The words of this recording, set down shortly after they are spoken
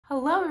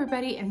Hello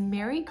everybody and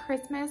Merry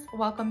Christmas.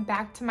 Welcome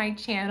back to my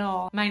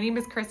channel. My name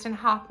is Kristen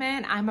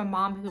Hoffman. I'm a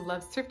mom who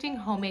loves thrifting,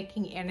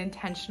 homemaking, and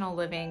intentional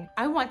living.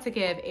 I want to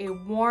give a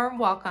warm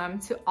welcome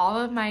to all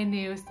of my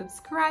new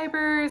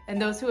subscribers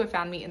and those who have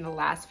found me in the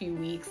last few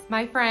weeks.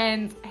 My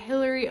friends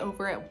Hillary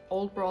over at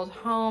Old World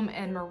Home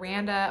and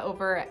Miranda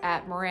over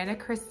at Miranda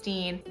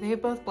Christine, they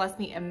have both blessed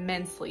me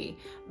immensely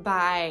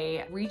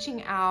by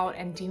reaching out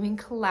and doing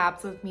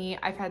collabs with me.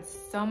 I've had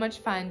so much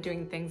fun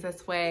doing things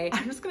this way.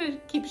 I'm just gonna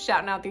keep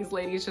shouting out these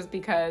ladies just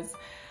because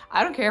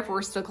I don't care if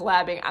we're still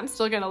collabing, I'm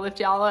still gonna lift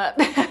y'all up.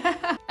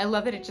 I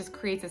love that it just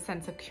creates a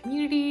sense of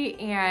community,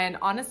 and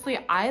honestly,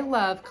 I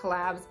love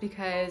collabs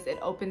because it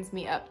opens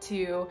me up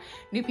to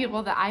new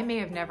people that I may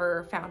have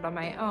never found on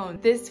my own.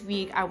 This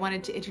week, I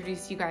wanted to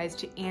introduce you guys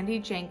to Andy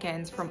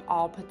Jenkins from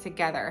All Put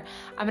Together.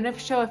 I'm gonna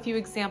show a few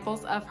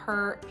examples of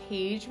her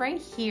page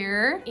right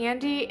here.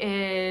 Andy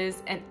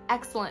is an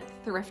excellent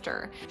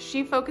thrifter.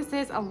 She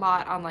focuses a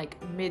lot on like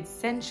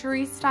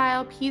mid-century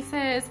style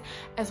pieces,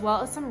 as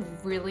well as some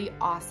really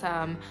awesome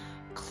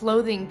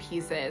clothing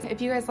pieces.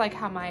 If you guys like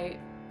how my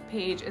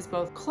page is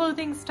both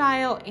clothing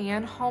style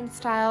and home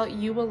style,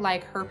 you will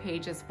like her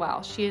page as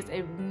well. She is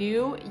a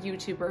new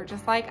YouTuber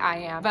just like I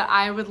am, but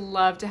I would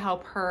love to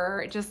help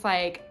her just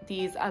like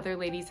these other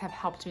ladies have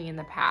helped me in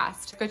the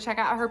past. Go check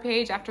out her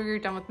page after you're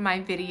done with my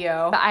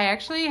video. But I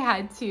actually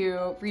had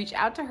to reach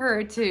out to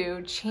her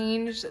to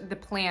change the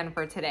plan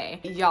for today.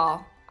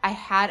 Y'all, I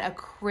had a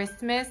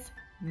Christmas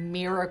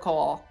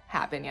miracle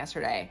happened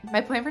yesterday.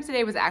 My plan for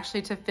today was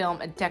actually to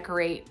film a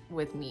decorate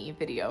with me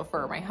video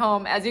for my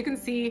home. As you can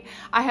see,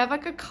 I have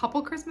like a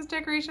couple Christmas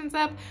decorations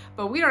up,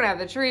 but we don't have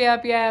the tree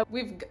up yet.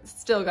 We've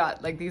still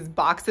got like these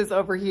boxes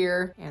over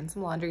here and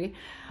some laundry,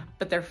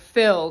 but they're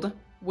filled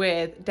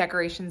with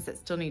decorations that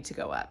still need to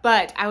go up.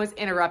 But I was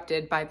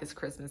interrupted by this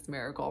Christmas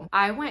miracle.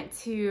 I went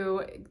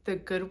to the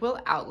Goodwill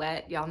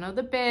Outlet, y'all know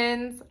the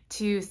bins,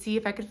 to see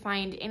if I could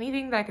find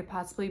anything that I could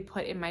possibly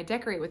put in my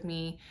decorate with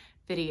me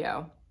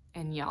video.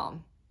 And y'all,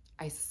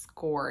 I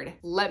scored.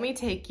 Let me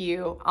take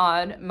you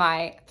on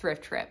my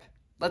thrift trip.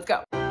 Let's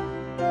go. Good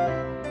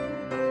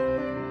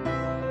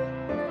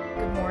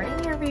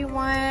morning,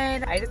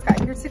 everyone. I just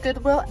got here to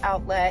Goodwill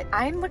Outlet.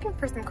 I'm looking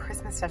for some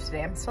Christmas stuff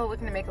today. I'm still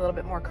looking to make a little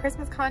bit more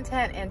Christmas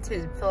content and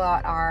to fill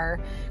out our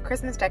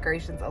Christmas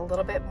decorations a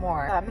little bit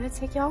more. So I'm gonna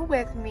take y'all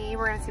with me.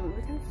 We're gonna see what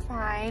we can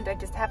find. I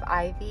just have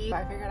ivy.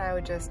 I figured I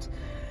would just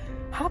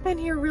hop in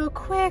here real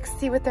quick,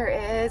 see what there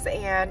is,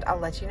 and I'll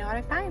let you know what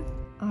I find.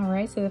 All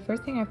right, so the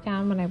first thing I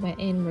found when I went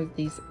in was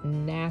these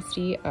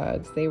nasty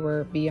Uggs. They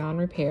were beyond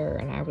repair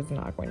and I was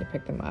not going to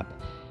pick them up.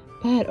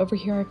 But over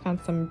here I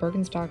found some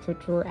Birkenstocks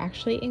which were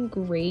actually in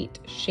great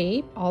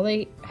shape. All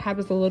they had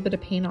was a little bit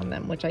of paint on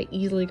them, which I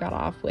easily got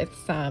off with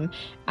some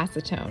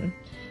acetone.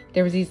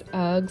 There was these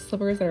Ugg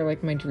slippers that are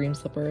like my dream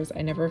slippers.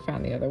 I never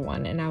found the other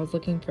one, and I was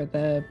looking for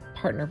the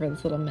partner for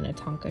this little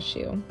Minnetonka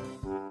shoe.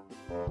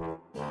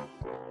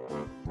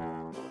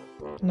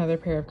 Another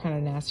pair of kind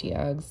of nasty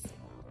Uggs.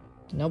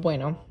 No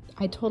bueno.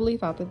 I totally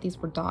thought that these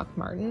were Doc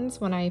Martens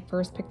when I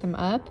first picked them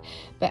up,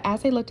 but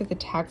as I looked at the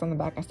tags on the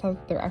back, I saw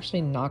that they're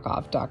actually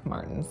knockoff Doc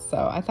Martens.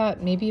 So I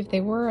thought maybe if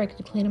they were, I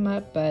could clean them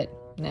up, but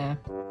nah.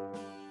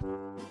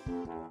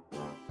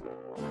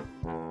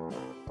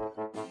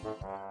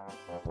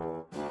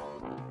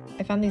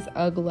 I found these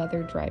Ugg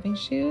leather driving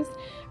shoes.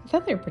 I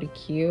thought they were pretty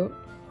cute.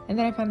 And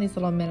then I found these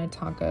little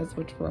Minnetonkas,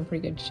 which were in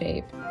pretty good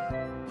shape.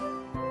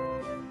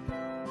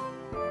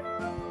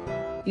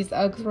 These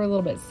Uggs were a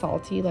little bit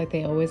salty like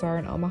they always are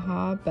in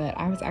Omaha, but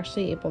I was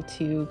actually able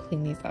to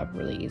clean these up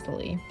really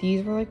easily.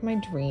 These were like my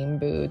dream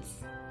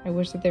boots. I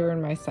wish that they were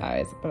in my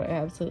size, but I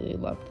absolutely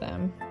loved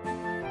them.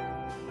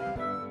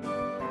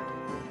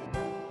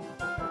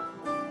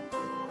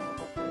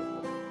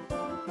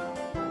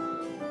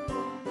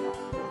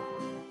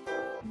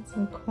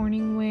 Some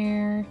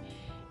Corningware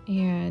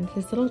and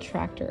this little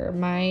tractor.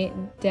 My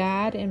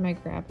dad and my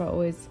grandpa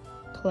always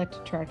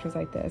collected tractors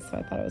like this, so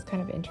I thought it was kind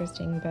of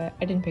interesting, but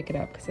I didn't pick it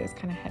up because it was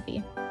kind of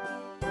heavy.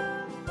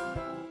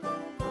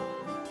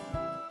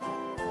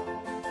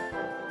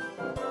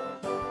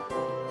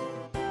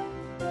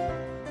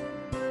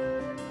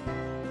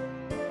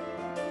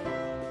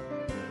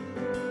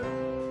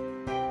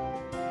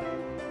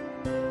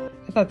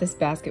 I thought this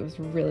basket was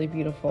really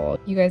beautiful.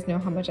 You guys know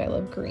how much I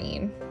love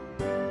green.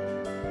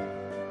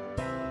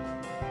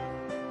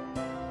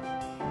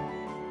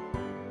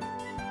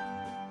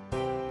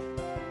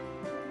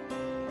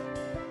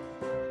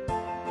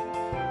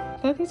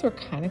 I thought these were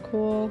kind of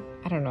cool.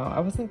 I don't know, I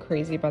wasn't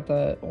crazy about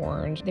the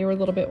orange. They were a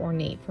little bit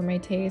ornate for my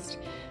taste,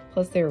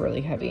 plus they were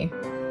really heavy.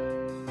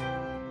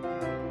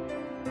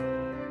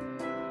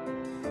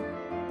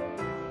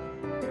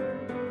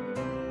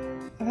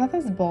 I thought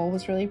this bowl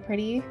was really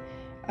pretty.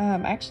 I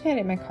actually had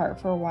it in my cart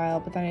for a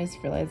while, but then I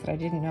just realized that I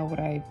didn't know what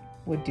I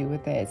would do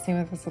with it. Same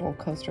with this little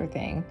coaster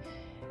thing.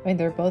 I mean,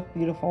 they're both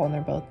beautiful and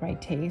they're both my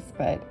taste,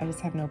 but I just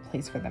have no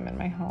place for them in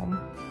my home.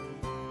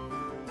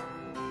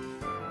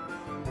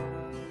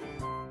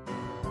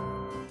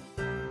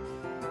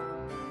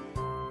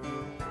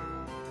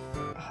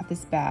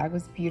 this bag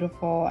was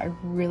beautiful. I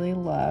really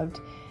loved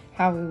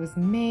how it was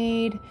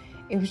made.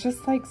 It was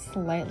just like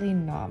slightly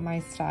not my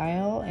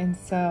style, and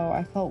so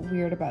I felt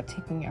weird about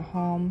taking it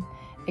home.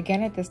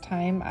 Again, at this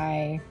time,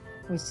 I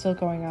was still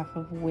going off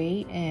of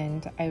weight,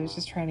 and I was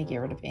just trying to get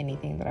rid of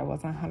anything that I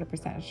wasn't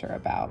 100% sure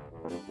about.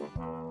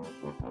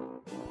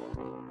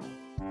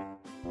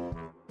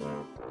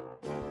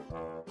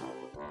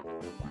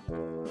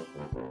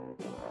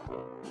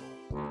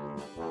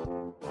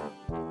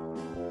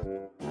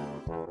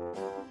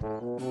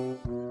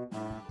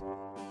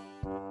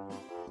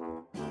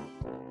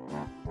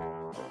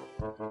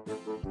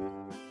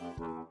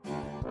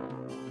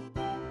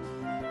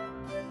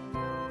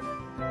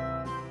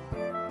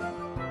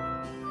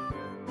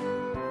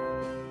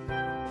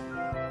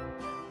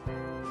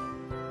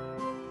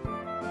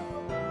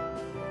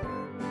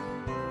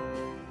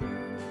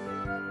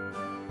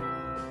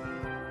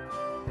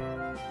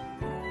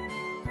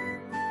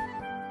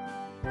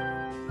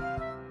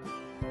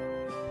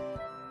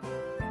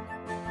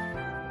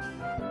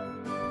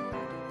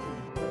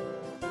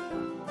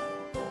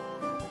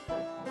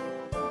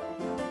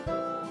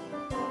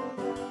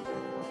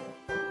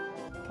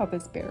 Thought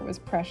this bear was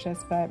precious,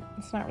 but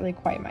it's not really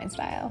quite my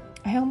style.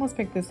 I almost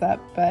picked this up,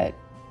 but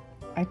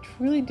I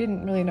truly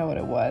didn't really know what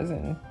it was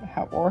and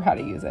how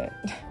to use it.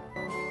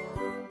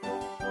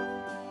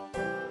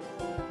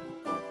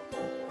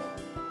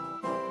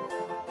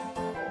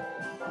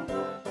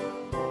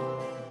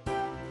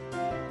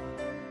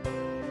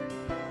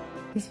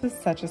 This was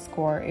such a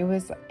score. It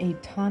was a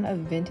ton of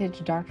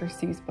vintage Dr.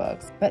 Seuss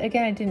books. But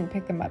again, I didn't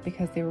pick them up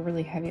because they were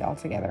really heavy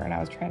altogether and I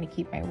was trying to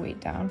keep my weight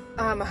down.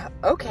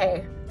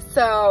 Okay,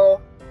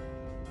 so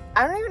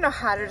I don't even know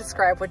how to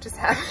describe what just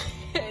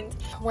happened.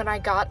 When I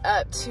got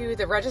up to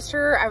the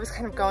register, I was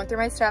kind of going through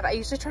my stuff. I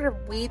usually try to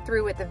weed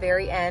through at the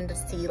very end to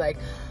see like,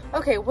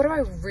 okay, what do I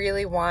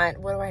really want?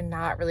 What do I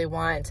not really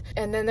want?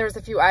 And then there was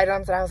a few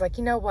items that I was like,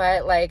 you know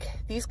what? Like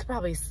these could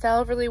probably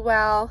sell really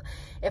well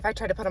if I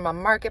try to put them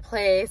on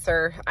Marketplace,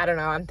 or I don't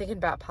know, I'm thinking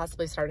about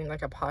possibly starting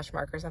like a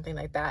Poshmark or something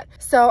like that.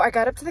 So I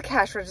got up to the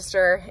cash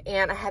register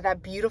and I had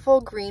that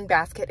beautiful green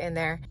basket in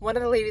there. One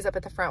of the ladies up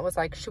at the front was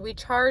like, should we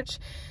charge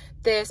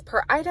this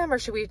per item or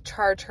should we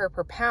charge her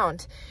per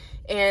pound?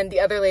 And the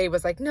other lady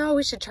was like, no,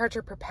 we should charge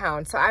her per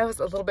pound. So I was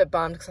a little bit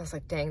bummed because I was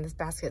like, dang, this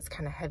basket's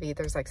kind of heavy.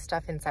 There's like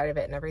stuff inside of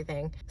it and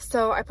everything.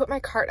 So I put my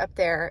cart up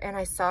there and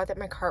I saw that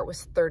my cart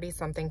was 30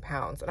 something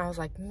pounds. And I was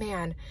like,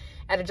 man,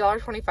 at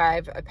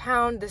 $1.25 a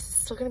pound, this is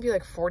still gonna be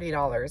like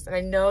 $40. And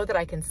I know that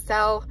I can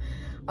sell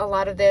a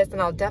lot of this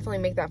and I'll definitely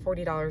make that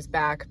 $40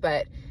 back,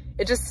 but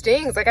it just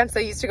stings. Like I'm so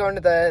used to going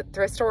to the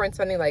thrift store and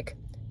spending like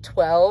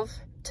 $12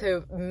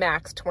 to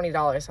max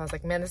 $20. So I was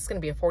like, man, this is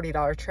gonna be a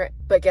 $40 trip.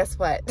 But guess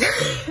what?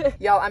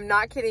 Y'all, I'm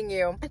not kidding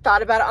you. I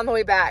thought about it on the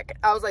way back.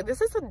 I was like,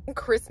 this is a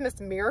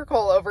Christmas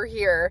miracle over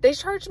here. They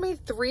charged me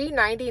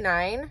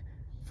 $3.99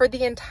 for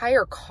the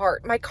entire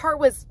cart. My cart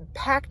was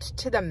packed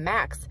to the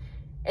max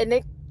and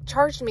they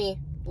charged me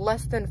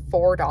less than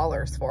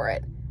 $4 for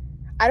it.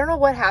 I don't know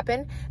what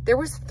happened. There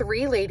was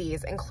 3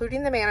 ladies,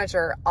 including the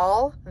manager,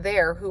 all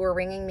there who were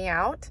ringing me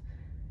out.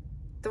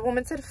 The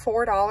woman said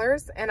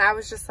 $4 and I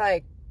was just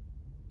like,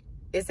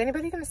 is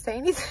anybody gonna say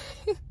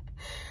anything?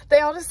 They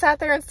all just sat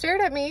there and stared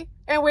at me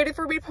and waited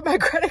for me to put my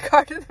credit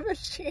card in the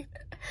machine.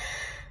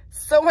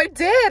 So I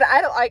did.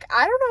 I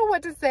don't know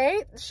what to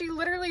say. She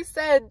literally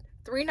said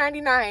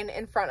 $3.99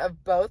 in front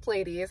of both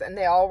ladies and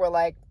they all were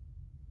like,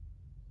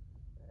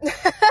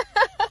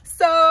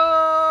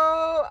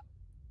 so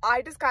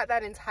I just got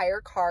that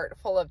entire cart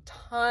full of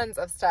tons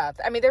of stuff.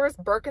 I mean, there was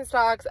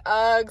Birkenstocks,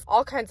 Uggs,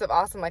 all kinds of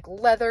awesome like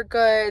leather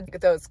goods,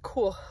 those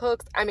cool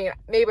hooks. I mean,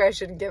 maybe I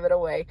shouldn't give it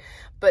away,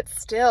 but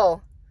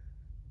still,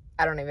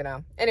 I don't even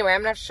know. Anyway, I'm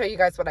gonna have to show you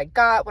guys what I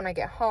got when I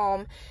get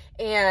home,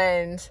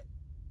 and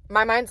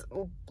my mind's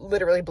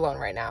literally blown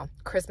right now.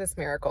 Christmas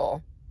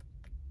miracle.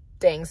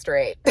 Dang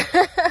straight.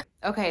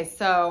 Okay,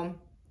 so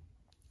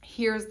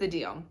here's the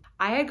deal.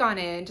 I had gone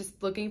in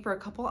just looking for a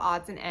couple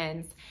odds and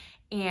ends,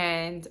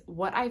 and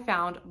what I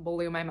found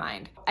blew my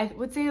mind. I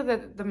would say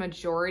that the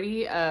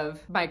majority of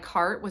my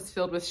cart was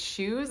filled with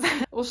shoes.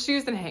 Well,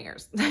 shoes and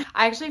hangers.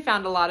 I actually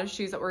found a lot of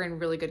shoes that were in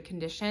really good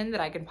condition that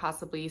I could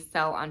possibly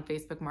sell on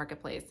Facebook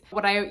Marketplace.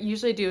 What I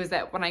usually do is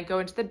that when I go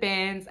into the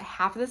bins,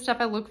 half of the stuff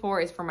I look for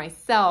is for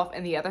myself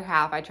and the other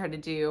half I try to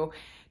do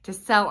to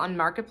sell on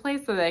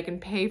Marketplace so that I can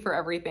pay for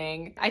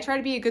everything. I try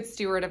to be a good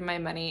steward of my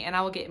money, and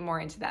I will get more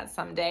into that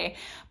someday,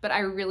 but I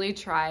really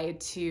try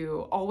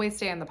to always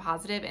stay on the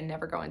positive and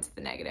never go into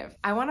the negative.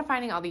 I wound up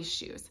finding all these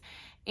shoes,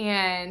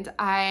 and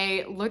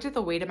I looked at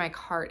the weight of my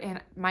cart,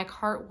 and my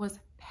cart was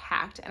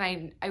packed,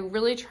 and I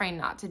really try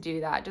not to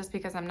do that just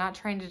because I'm not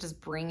trying to just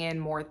bring in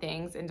more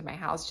things into my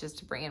house just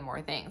to bring in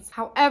more things.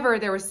 However,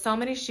 there were so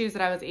many shoes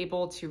that I was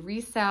able to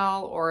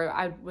resell or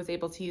I was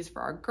able to use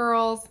for our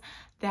girls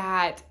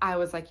that I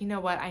was like, you know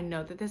what? I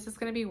know that this is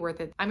gonna be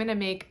worth it. I'm gonna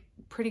make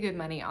pretty good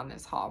money on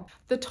this haul.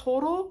 The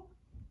total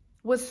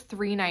was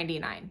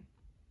 $3.99.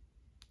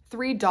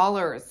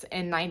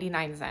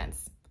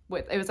 $3.99.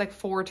 It was like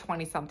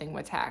 $4.20 something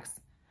with tax.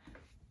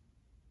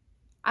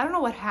 I don't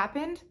know what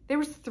happened. There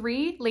was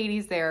 3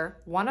 ladies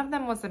there. One of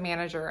them was the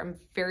manager. I'm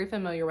very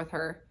familiar with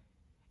her.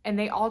 And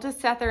they all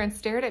just sat there and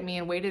stared at me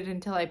and waited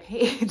until I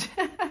paid.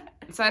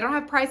 So I don't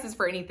have prices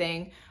for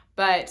anything,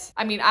 but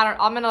I mean,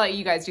 I'm gonna let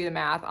you guys do the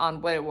math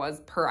on what it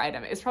was per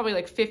item. It's probably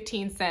like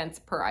 15 cents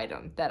per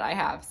item that I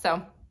have.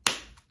 So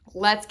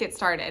let's get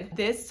started.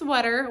 This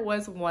sweater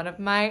was one of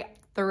my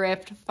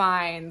thrift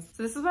finds.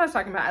 So this is what I was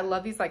talking about. I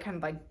love these like kind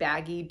of like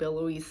baggy,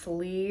 billowy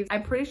sleeves.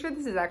 I'm pretty sure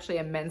this is actually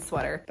a men's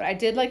sweater, but I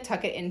did like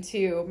tuck it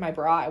into my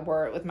bra. I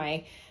wore it with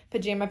my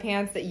pajama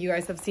pants that you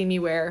guys have seen me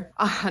wear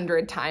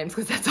 100 times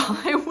because that's all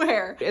I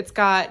wear. It's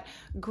got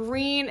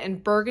green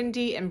and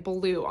burgundy and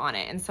blue on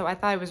it. And so I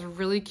thought it was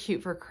really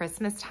cute for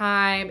Christmas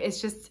time.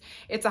 It's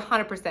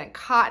 100%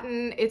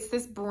 cotton. It's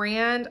this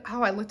brand.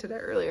 Oh, I looked at it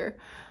earlier.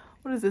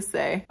 What does this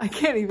say? I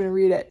can't even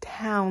read it.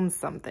 Town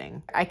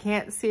something. I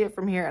can't see it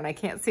from here and I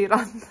can't see it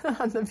on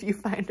the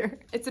viewfinder.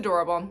 It's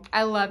adorable.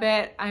 I love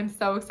it. I'm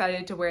so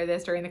excited to wear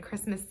this during the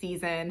Christmas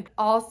season.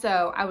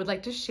 Also, I would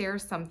like to share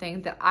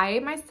something that I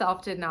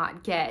myself did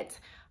not get,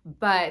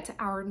 but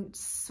our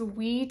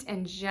sweet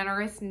and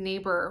generous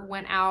neighbor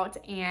went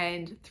out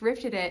and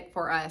thrifted it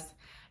for us.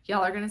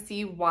 Y'all are gonna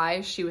see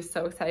why she was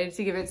so excited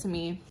to give it to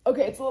me.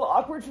 Okay, it's a little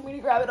awkward for me to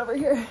grab it over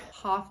here.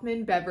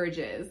 Hoffman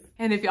Beverages.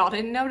 And if y'all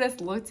didn't notice,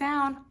 look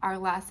down. Our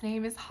last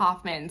name is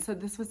Hoffman. So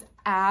this was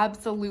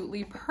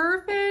absolutely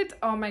perfect.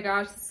 Oh my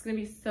gosh, this is gonna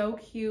be so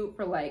cute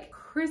for like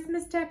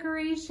Christmas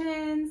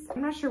decorations.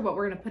 I'm not sure what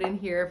we're gonna put in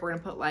here. If we're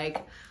gonna put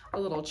like a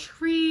little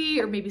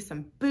tree or maybe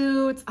some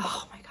boots.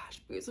 Oh my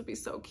gosh, boots would be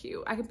so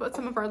cute. I could put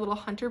some of our little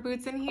hunter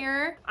boots in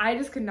here. I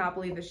just could not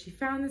believe that she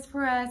found this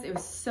for us. It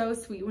was so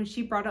sweet. When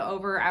she brought it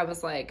over, I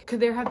was like,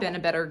 could there have been a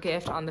better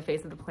gift on the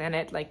face of the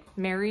planet? Like,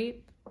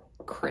 Merry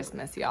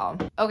Christmas, y'all.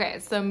 Okay,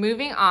 so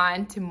moving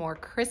on to more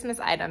Christmas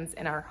items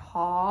in our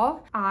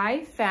haul.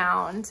 I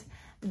found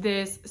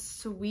this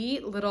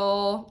sweet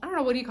little, I don't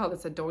know, what do you call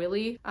this, a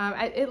doily?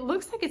 It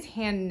looks like it's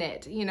hand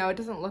knit, you know, it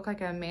doesn't look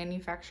like a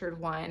manufactured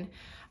one.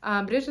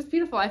 But it's just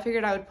beautiful. I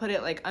figured I would put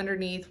it like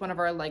underneath one of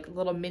our like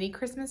little mini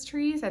Christmas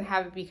trees and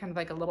have it be kind of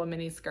like a little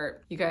mini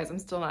skirt. You guys, I'm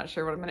still not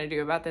sure what I'm gonna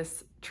do about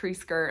this tree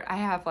skirt. I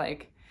have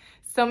like,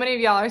 so many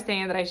of y'all are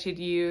saying that I should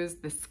use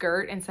the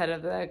skirt instead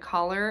of the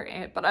collar,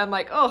 but I'm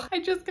like, oh, I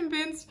just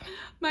convinced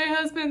my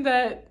husband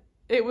that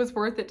it was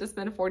worth it to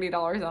spend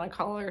 $40 on a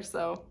collar,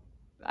 so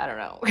I don't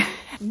know.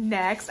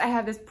 Next, I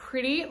have this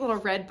pretty little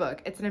red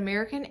book. It's an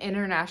American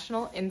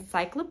International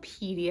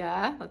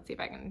Encyclopedia. Let's see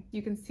if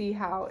you can see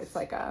how it's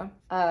like a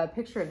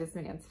picture of this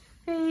man's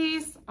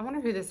face. I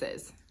wonder who this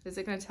is. Is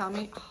it gonna tell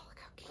me? Oh, look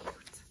how cute.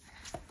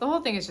 The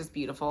whole thing is just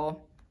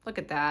beautiful. Look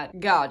at that,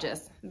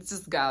 gorgeous. It's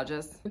just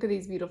gorgeous. Look at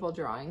these beautiful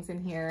drawings in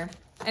here.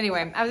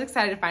 Anyway, I was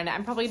excited to find it.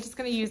 I'm probably just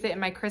gonna use it in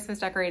my Christmas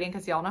decorating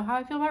because y'all know how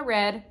I feel about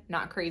red.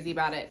 Not crazy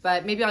about it,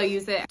 but maybe I'll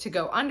use it to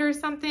go under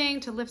something,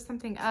 to lift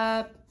something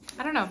up.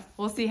 I don't know.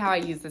 We'll see how I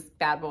use this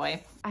bad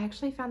boy. I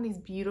actually found these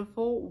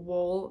beautiful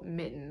wool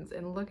mittens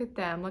and look at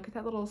them. Look at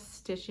that little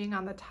stitching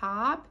on the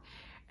top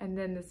and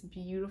then this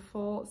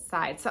beautiful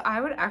side. So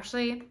I would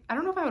actually, I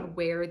don't know if I would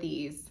wear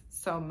these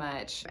so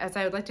much as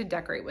I would like to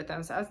decorate with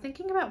them. So I was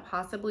thinking about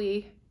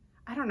possibly,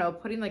 I don't know,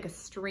 putting like a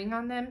string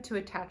on them to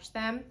attach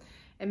them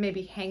and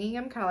maybe hanging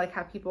them kind of like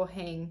how people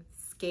hang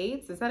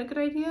skates. Is that a good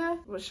idea?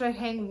 What, should I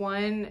hang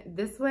one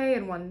this way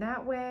and one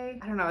that way?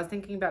 I don't know. I was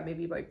thinking about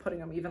maybe like putting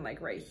them even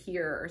like right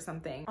here or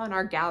something on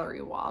our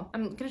gallery wall.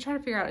 I'm gonna try to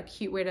figure out a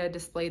cute way to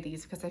display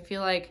these because I feel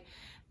like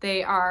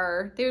they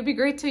would be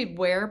great to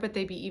wear, but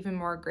they'd be even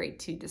more great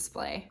to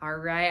display. All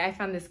right, I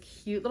found this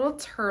cute little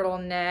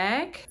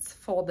turtleneck. Let's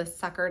fold this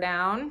sucker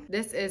down.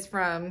 This is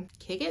from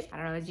Kick It. I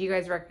don't know, do you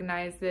guys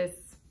recognize this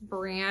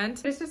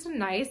brand? It's just a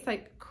nice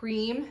like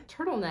cream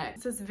turtleneck.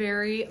 This is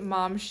very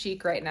mom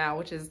chic right now,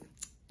 which is,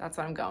 that's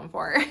what I'm going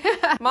for.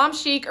 Mom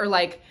chic or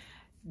like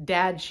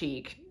dad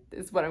chic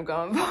is what I'm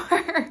going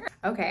for.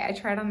 Okay, I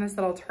tried on this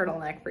little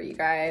turtleneck for you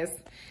guys.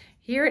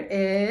 Here it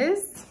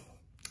is.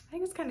 I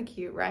think it's kind of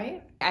cute,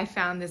 right? I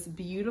found this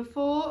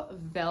beautiful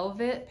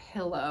velvet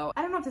pillow.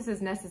 I don't know if this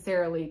is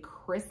necessarily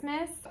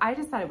Christmas. I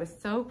just thought it was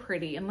so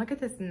pretty. And look at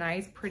this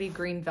nice, pretty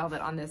green velvet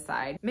on this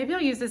side. Maybe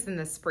I'll use this in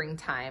the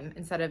springtime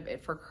instead of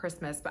it for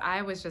Christmas, but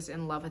I was just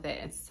in love with it.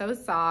 It's so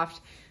soft,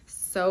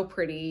 so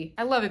pretty.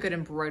 I love a good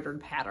embroidered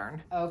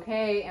pattern.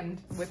 Okay,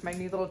 and with my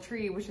new little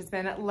tree, which has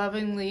been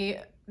lovingly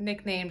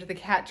nicknamed the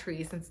cat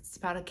tree since it's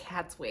about a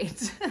cat's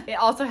weight. It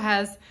also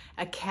has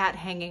a cat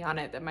hanging on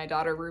it that my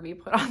daughter Ruby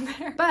put on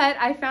there. But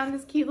I found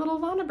this cute little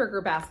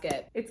Lonneberger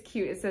basket. It's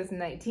cute. It says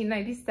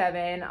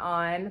 1997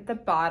 on the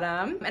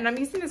bottom. And I'm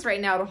using this right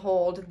now to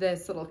hold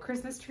this little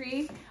Christmas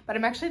tree, but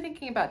I'm actually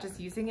thinking about just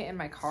using it in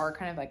my car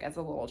kind of like as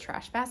a little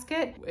trash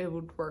basket. It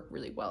would work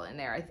really well in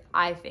there,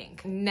 I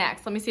think.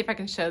 Next, let me see if I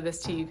can show this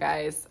to you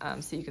guys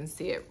so you can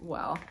see it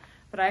well.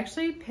 But I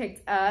actually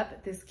picked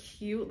up this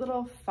cute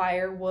little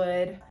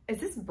firewood.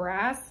 Is this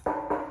brass?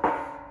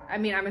 I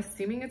mean, I'm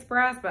assuming it's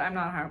brass, but I'm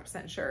not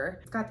 100% sure.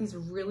 It's got these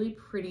really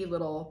pretty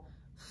little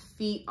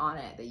feet on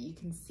it that you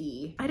can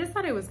see. I just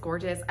thought it was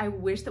gorgeous. I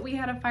wish that we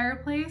had a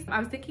fireplace. I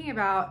was thinking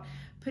about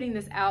putting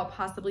this out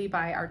possibly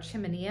by our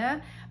chimney,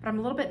 but I'm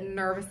a little bit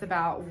nervous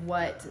about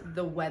what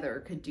the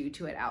weather could do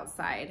to it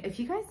outside. If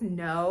you guys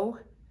know,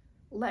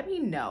 let me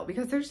know,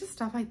 because there's just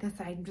stuff like this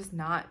that I'm just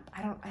not,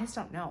 I just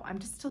don't know. I'm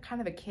just still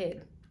kind of a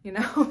kid, you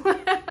know?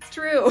 It's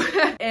true.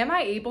 Am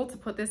I able to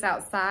put this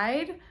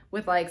outside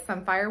with like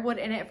some firewood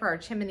in it for our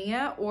chimney,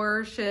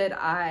 or should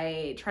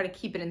I try to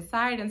keep it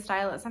inside and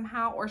style it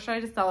somehow, or should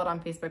I just sell it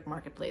on Facebook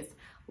Marketplace?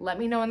 Let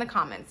me know in the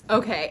comments.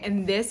 Okay,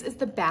 and this is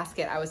the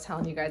basket I was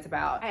telling you guys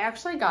about. I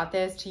actually got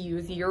this to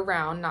use year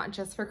round, not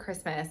just for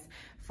Christmas,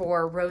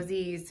 for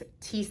Rosie's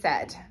tea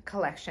set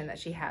collection that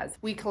she has.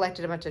 We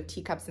collected a bunch of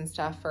teacups and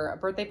stuff for a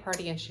birthday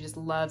party, and she just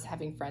loves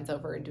having friends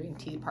over and doing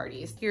tea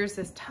parties. Here's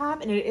this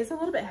top, and it is a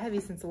little bit heavy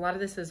since a lot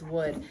of this is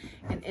wood,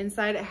 and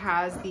inside it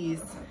has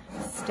these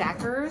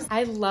stackers.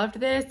 I loved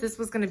this. This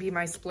was gonna be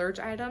my splurge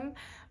item,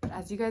 but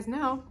as you guys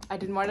know, I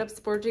didn't wind up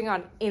splurging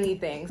on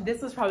anything.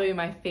 This was probably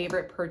my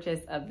favorite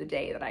purchase of the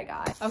day that I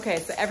got. Okay,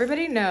 so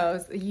everybody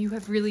knows you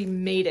have really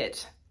made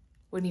it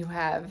when you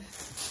have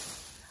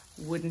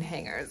wooden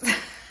hangers.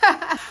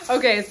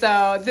 Okay,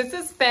 so this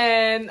has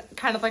been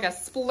kind of like a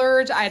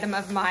splurge item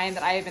of mine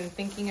that I have been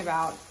thinking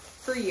about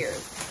for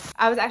years.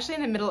 I was actually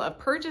in the middle of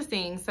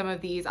purchasing some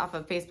of these off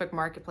of Facebook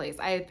Marketplace.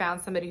 I had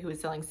found somebody who was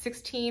selling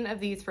 16 of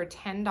these for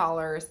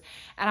 $10,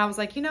 and I was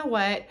like, you know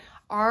what?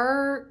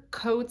 Our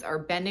coats are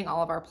bending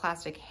all of our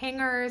plastic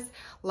hangers.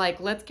 Like,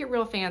 let's get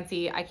real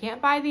fancy. I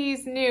can't buy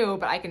these new,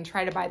 but I can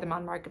try to buy them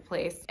on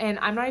Marketplace. And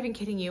I'm not even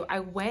kidding you.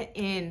 I went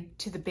in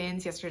to the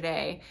bins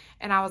yesterday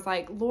and I was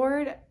like,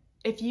 Lord,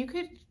 if you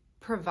could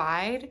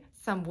provide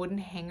some wooden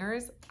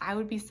hangers, I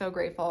would be so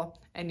grateful.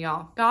 And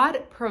y'all,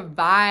 God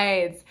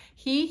provides.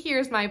 He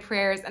hears my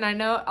prayers. And I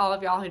know all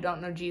of y'all who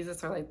don't know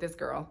Jesus are like, this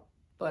girl,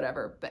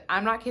 whatever, but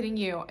I'm not kidding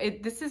you.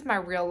 This is my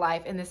real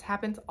life, and this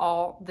happens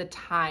all the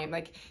time.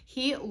 Like,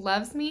 he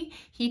loves me.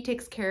 He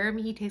takes care of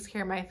me. He takes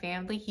care of my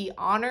family. He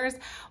honors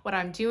what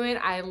I'm doing.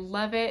 I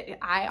love it.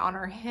 I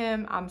honor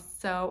him. I'm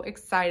so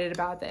excited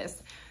about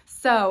this.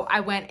 So I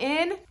went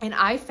in and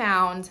I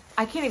found,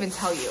 I can't even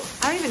tell you.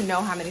 I don't even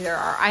know how many there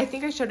are. I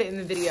think I showed it in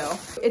the video.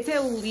 It's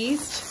at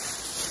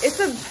least,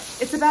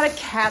 it's about a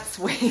cat's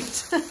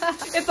weight.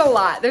 It's a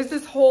lot. There's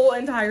this whole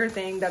entire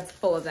thing that's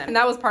full of them. And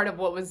that was part of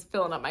what was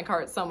filling up my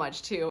cart so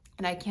much too.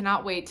 And I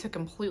cannot wait to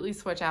completely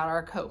switch out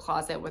our coat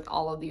closet with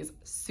all of these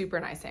super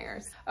nice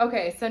hangers.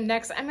 Okay, so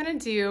next I'm gonna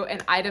do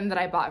an item that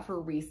I bought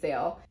for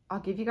resale. I'll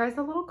give you guys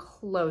a little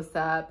close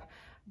up,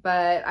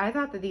 but I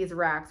thought that these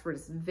racks were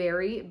just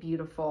very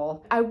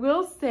beautiful. I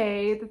will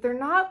say that they're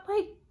not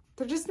like,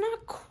 they're just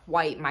not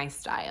quite my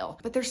style,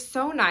 but they're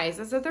so nice.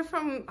 So they're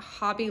from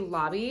Hobby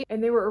Lobby,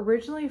 and they were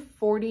originally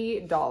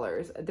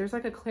 $40. There's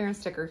like a clearance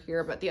sticker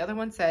here, but the other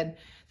one said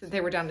that they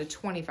were down to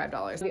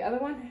 $25. The other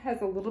one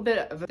has a little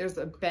bit of, there's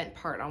a bent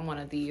part on one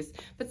of these,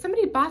 but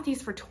somebody bought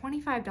these for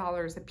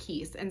 $25 a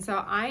piece. And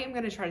so I am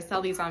gonna try to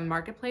sell these on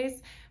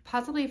Marketplace,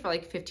 possibly for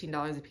like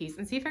 $15 a piece,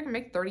 and see if I can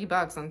make 30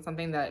 bucks on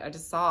something that I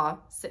just saw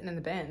sitting in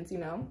the bins, you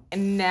know?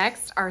 And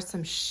next are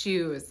some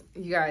shoes.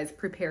 You guys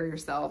prepare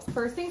yourselves.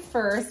 First things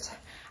first,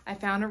 I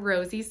found a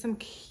Rosie some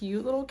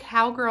cute little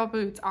cowgirl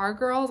boots. Our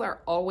girls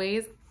are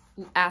always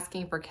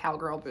asking for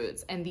cowgirl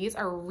boots, and these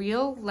are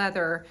real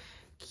leather,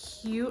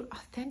 cute,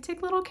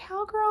 authentic little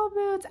cowgirl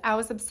boots. I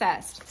was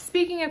obsessed.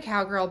 Speaking of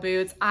cowgirl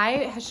boots,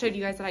 I showed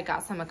you guys that I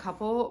got some a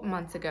couple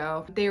months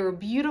ago. They were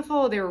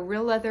beautiful. They were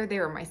real leather. They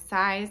were my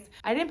size.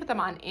 I didn't put them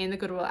on in the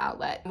Goodwill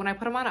Outlet. When I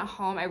put them on at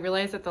home, I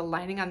realized that the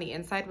lining on the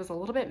inside was a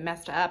little bit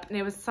messed up, and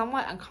it was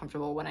somewhat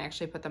uncomfortable when I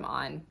actually put them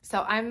on.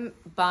 So I'm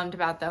bummed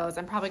about those.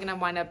 I'm probably gonna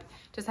wind up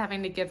just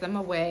having to give them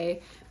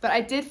away, but I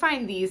did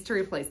find these to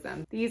replace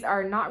them. These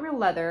are not real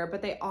leather,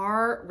 but they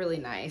are really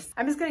nice.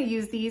 I'm just gonna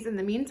use these in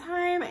the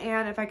meantime,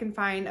 and if I can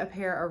find a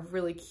pair of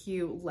really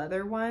cute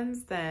leather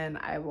ones, then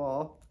I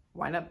will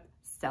wind up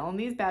selling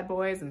these bad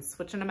boys and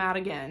switching them out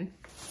again.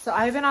 So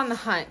I've been on the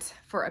hunt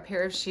for a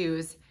pair of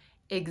shoes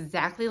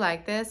exactly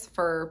like this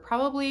for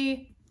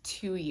probably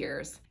 2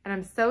 years. And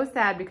I'm so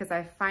sad because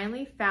I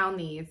finally found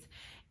these,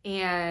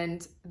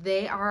 and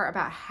they are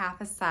about half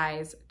a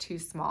size too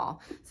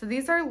small. So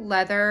these are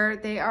leather.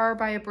 They are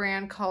by a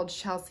brand called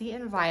Chelsea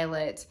and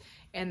Violet,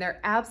 and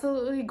they're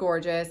absolutely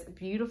gorgeous,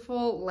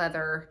 beautiful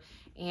leather.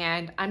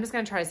 And I'm just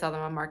gonna try to sell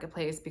them on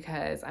Marketplace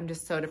because I'm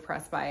just so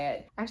depressed by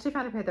it. I actually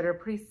found a pair that are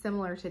pretty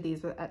similar to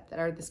these that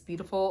are this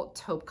beautiful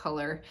taupe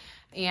color.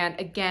 And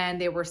again,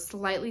 they were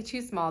slightly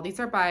too small. These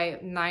are by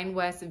 9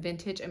 West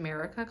Vintage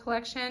America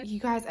collection. You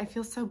guys, I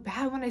feel so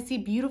bad when I see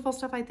beautiful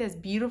stuff like this,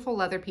 beautiful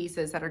leather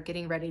pieces that are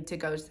getting ready to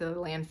go to the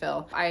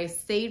landfill. I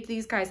saved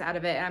these guys out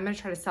of it, and I'm gonna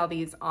try to sell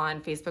these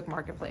on Facebook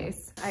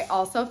Marketplace. I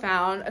also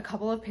found a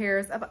couple of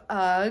pairs of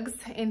Uggs.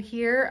 in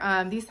here.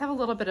 These have a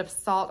little bit of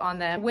salt on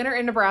them. Winter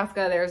in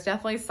Nebraska, there's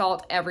definitely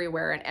salt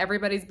everywhere and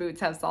everybody's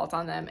boots have salt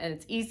on them and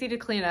it's easy to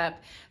clean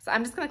up. So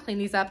I'm just gonna clean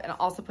these up and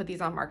also put these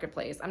on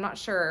Marketplace. I'm not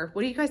sure.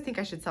 What do you guys think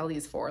I should sell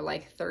these for?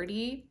 Like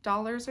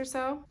 $30 or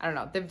so? I don't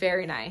know. They're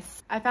very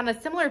nice. I found a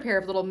similar pair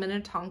of little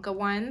Minnetonka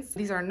ones.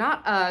 These are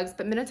not Uggs,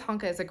 but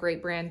Minnetonka is a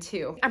great brand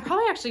too. I'm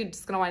probably actually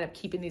just gonna wind up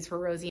keeping these for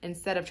Rosie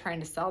instead of trying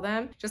to sell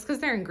them, just because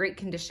they're in great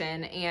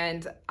condition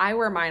and I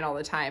wear mine all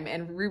the time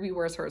and Ruby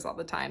wears hers all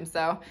the time.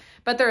 So,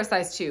 but they're a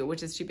size 2,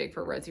 which is too big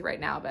for Rosie right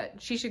now, but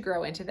she should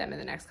grow into them in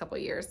the next couple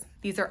of years.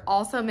 These are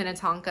also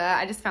Minnetonka.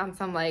 I just found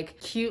some like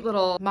cute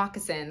little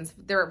moccasins.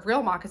 They're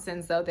real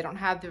moccasins though. They don't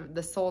have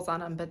the soles on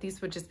them, but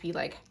these would just be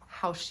like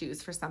house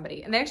shoes for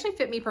somebody. And they actually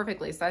fit me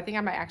perfectly. So I think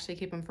I might actually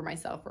keep them for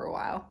myself for a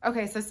while.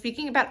 Okay, so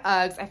speaking about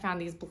Uggs, I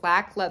found these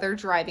black leather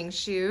driving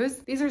shoes.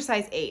 These are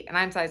size 8 and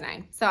I'm size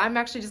 9. So I'm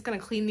actually just gonna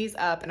clean these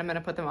up and I'm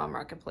gonna put them on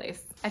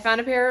Marketplace. I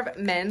found a pair of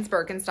men's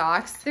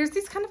Birkenstocks. There's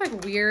these kind of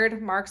like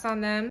weird marks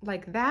on them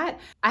like that.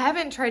 I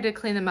haven't tried to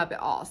clean them up at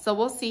all. So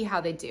we'll see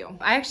how they do.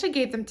 I actually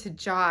gave them to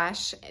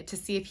Josh to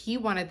see if he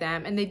wanted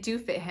them and they do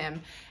fit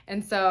him.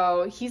 And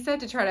so he said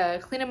to try to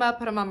clean them up,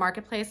 put them on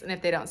Marketplace, and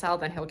if they don't sell,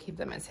 then he'll keep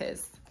them as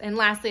his. And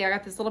lastly, I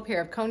got this little pair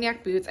of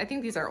cognac boots. I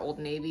think these are Old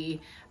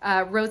Navy.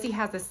 Rosie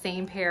has the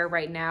same pair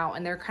right now,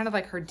 and they're kind of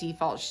like her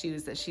default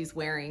shoes that she's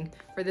wearing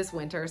for this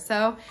winter.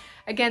 So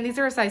again, these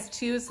are a size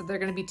 2, so they're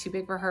gonna be too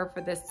big for her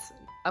for this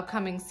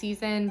upcoming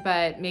season,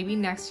 but maybe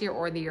next year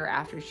or the year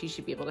after, she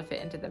should be able to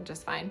fit into them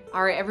just fine.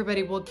 All right,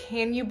 everybody, well,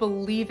 can you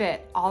believe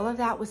it? All of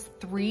that was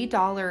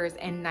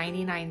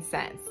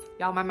 $3.99.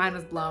 Y'all, my mind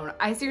was blown.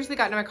 I seriously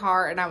got into my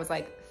car and I was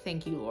like,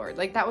 thank you, Lord.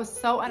 Like that was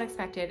so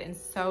unexpected and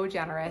so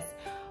generous.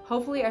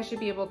 Hopefully I should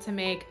be able to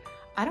make,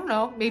 I don't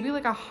know, maybe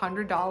like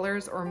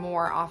 $100 or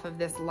more off of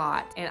this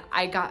lot. And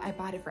I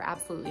bought it for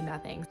absolutely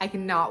nothing. I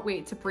cannot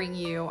wait to bring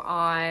you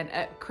on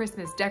a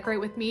Christmas decorate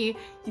with me.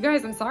 You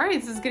guys, I'm sorry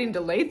this is getting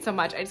delayed so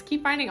much. I just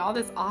keep finding all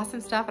this awesome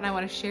stuff and I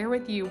want to share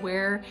with you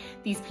where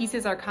these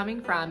pieces are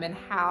coming from and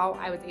how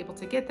I was able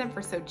to get them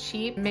for so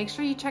cheap. Make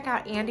sure you check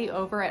out Andy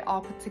over at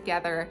All Put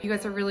Together. You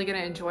guys are really going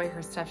to enjoy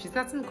her stuff. She's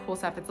got some cool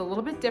stuff. It's a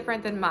little bit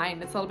different than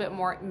mine. It's a little bit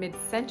more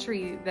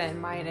mid-century than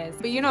mine is.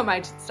 But you know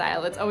my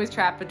style. It's always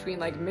trapped between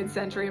like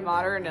mid-century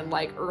modern and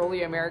like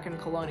early American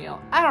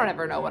colonial. I don't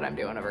ever know what I'm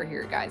doing over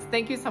here, guys.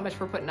 Thank you so much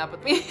for putting up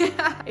with me.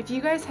 If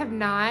you guys have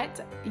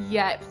not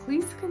yet,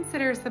 please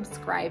consider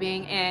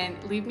subscribing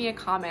and leave me a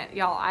comment.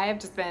 Y'all, I've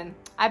been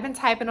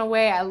typing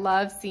away. I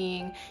love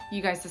seeing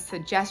you guys'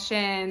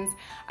 suggestions.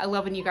 I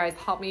love when you guys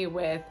help me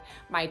with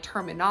my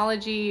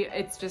terminology.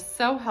 It's just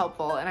so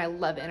helpful and I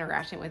love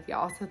interacting with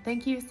y'all. So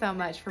thank you so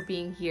much for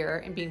being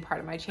here and being part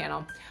of my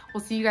channel.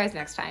 We'll see you guys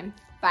next time.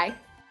 Bye.